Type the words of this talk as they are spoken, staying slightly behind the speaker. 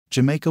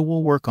Jamaica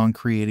will work on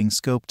creating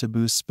scope to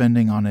boost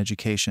spending on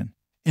education,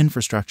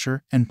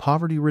 infrastructure, and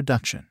poverty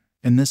reduction.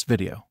 In this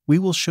video, we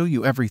will show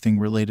you everything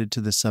related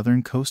to the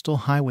Southern Coastal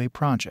Highway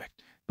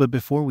project. But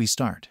before we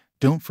start,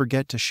 don't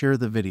forget to share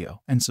the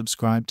video and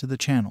subscribe to the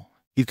channel.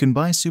 You can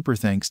buy Super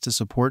Thanks to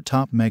support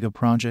top mega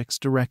projects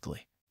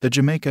directly. The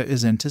Jamaica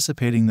is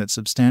anticipating that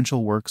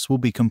substantial works will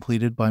be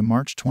completed by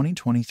March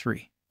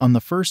 2023 on the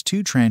first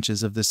two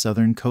tranches of the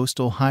Southern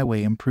Coastal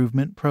Highway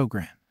Improvement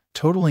Program,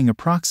 totaling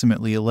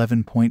approximately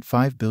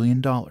 $11.5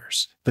 billion.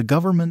 The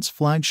government's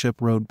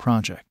flagship road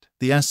project,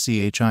 the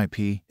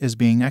SCHIP, is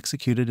being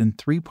executed in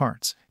three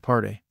parts.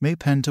 Part A,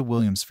 Maypen to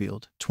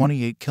Williamsfield,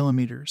 28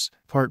 kilometers.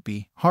 Part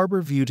B,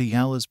 Harbour View to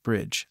Yallahs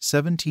Bridge,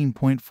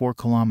 17.4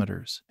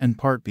 kilometers. And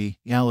Part B,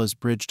 Yallahs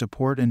Bridge to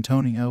Port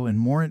Antonio and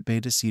Morant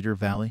Bay to Cedar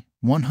Valley,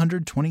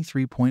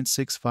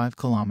 123.65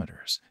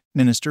 kilometers.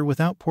 Minister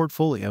without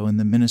portfolio in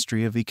the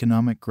Ministry of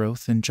Economic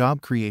Growth and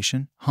Job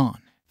Creation,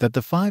 Han, that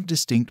the five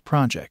distinct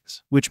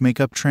projects, which make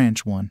up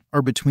Tranche 1,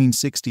 are between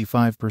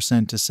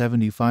 65% to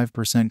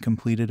 75%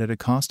 completed at a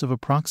cost of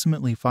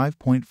approximately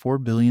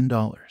 $5.4 billion.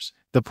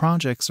 The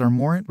projects are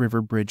Morant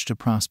River Bridge to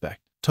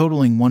Prospect,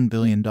 totaling $1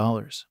 billion,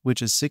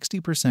 which is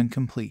 60%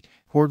 complete.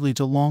 Hordley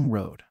to Long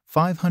Road,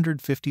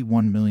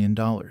 $551 million,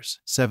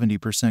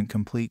 70%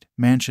 complete.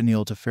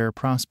 Manchineal to Fair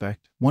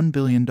Prospect, $1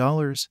 billion,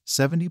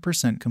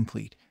 70%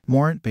 complete.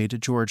 Morant Bay to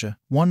Georgia,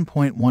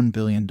 $1.1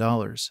 billion,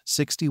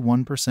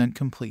 61%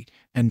 complete.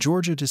 And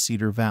Georgia to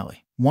Cedar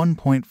Valley,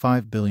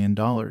 $1.5 billion,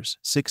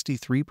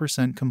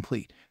 63%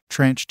 complete.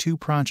 Tranche 2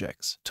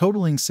 projects,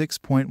 totaling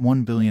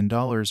 $6.1 billion,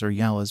 are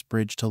Yallahs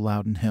Bridge to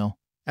Loudon Hill,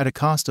 at a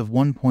cost of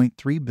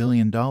 $1.3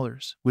 billion,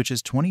 which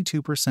is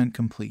 22%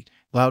 complete.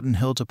 Loudon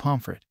Hill to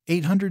Pomfret,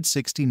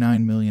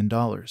 $869 million,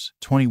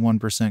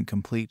 21%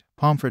 complete.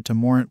 Pomfret to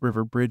Morant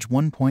River Bridge,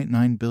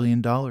 $1.9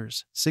 billion,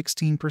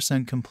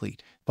 16%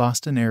 complete.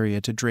 Boston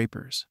area to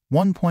Drapers,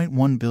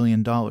 $1.1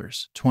 billion,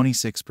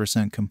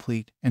 26%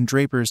 complete. And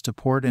Drapers to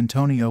Port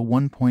Antonio,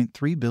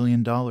 $1.3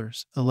 billion,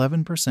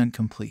 11%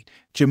 complete.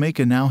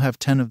 Jamaica now have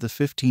 10 of the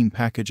 15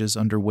 packages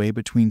underway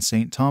between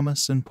St.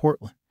 Thomas and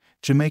Portland.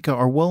 Jamaica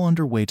are well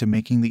underway to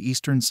making the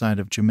eastern side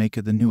of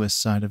Jamaica the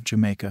newest side of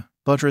Jamaica,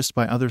 buttressed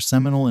by other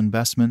seminal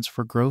investments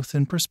for growth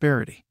and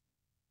prosperity.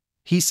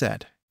 He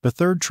said, the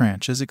third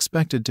tranche is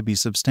expected to be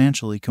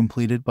substantially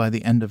completed by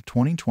the end of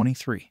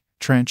 2023.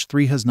 Tranche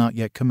 3 has not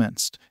yet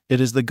commenced.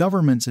 It is the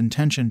government's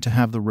intention to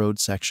have the road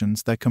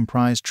sections that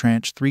comprise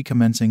Tranche 3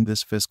 commencing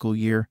this fiscal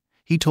year,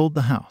 he told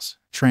the House.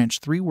 Tranche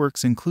 3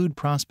 works include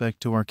Prospect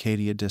to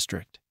Arcadia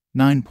District,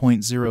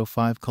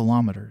 9.05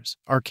 kilometers.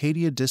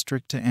 Arcadia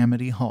District to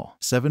Amity Hall,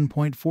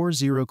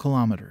 7.40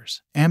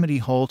 kilometers. Amity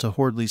Hall to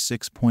Hordley,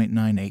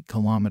 6.98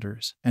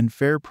 kilometers. And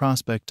Fair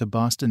Prospect to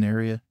Boston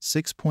area,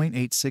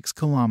 6.86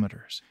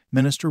 kilometers.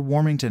 Minister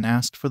Warmington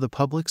asked for the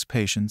public's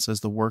patience as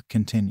the work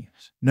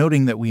continues,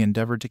 noting that we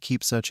endeavor to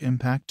keep such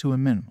impact to a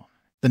minimum.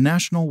 The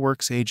National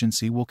Works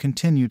Agency will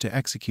continue to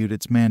execute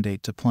its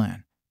mandate to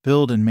plan,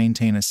 build and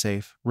maintain a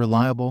safe,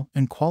 reliable,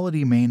 and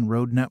quality main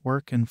road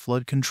network and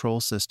flood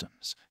control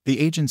systems. The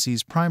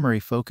agency's primary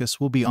focus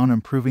will be on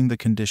improving the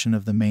condition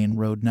of the main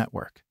road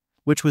network,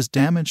 which was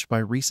damaged by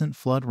recent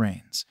flood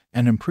rains,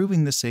 and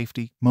improving the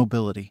safety,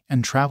 mobility,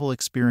 and travel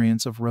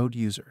experience of road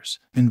users.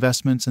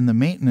 Investments in the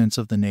maintenance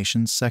of the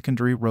nation's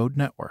secondary road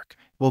network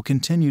will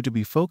continue to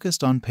be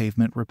focused on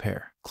pavement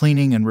repair,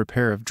 cleaning and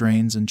repair of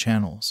drains and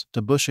channels,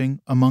 debushing,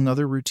 among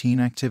other routine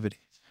activities.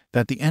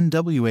 That the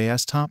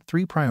NWA's top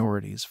 3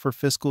 priorities for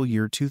fiscal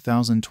year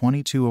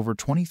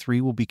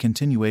 2022/23 will be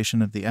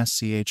continuation of the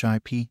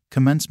SCHIP,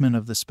 commencement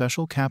of the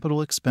Special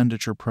Capital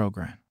Expenditure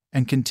Program,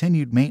 and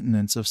continued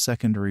maintenance of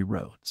secondary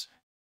roads.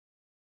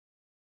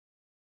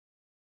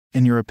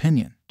 In your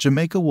opinion,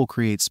 Jamaica will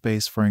create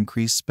space for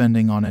increased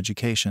spending on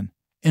education,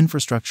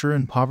 infrastructure,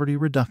 and poverty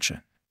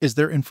reduction. Is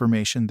there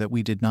information that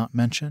we did not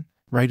mention?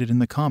 Write it in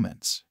the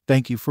comments.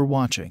 Thank you for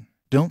watching.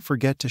 Don't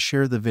forget to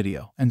share the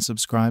video and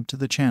subscribe to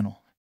the channel.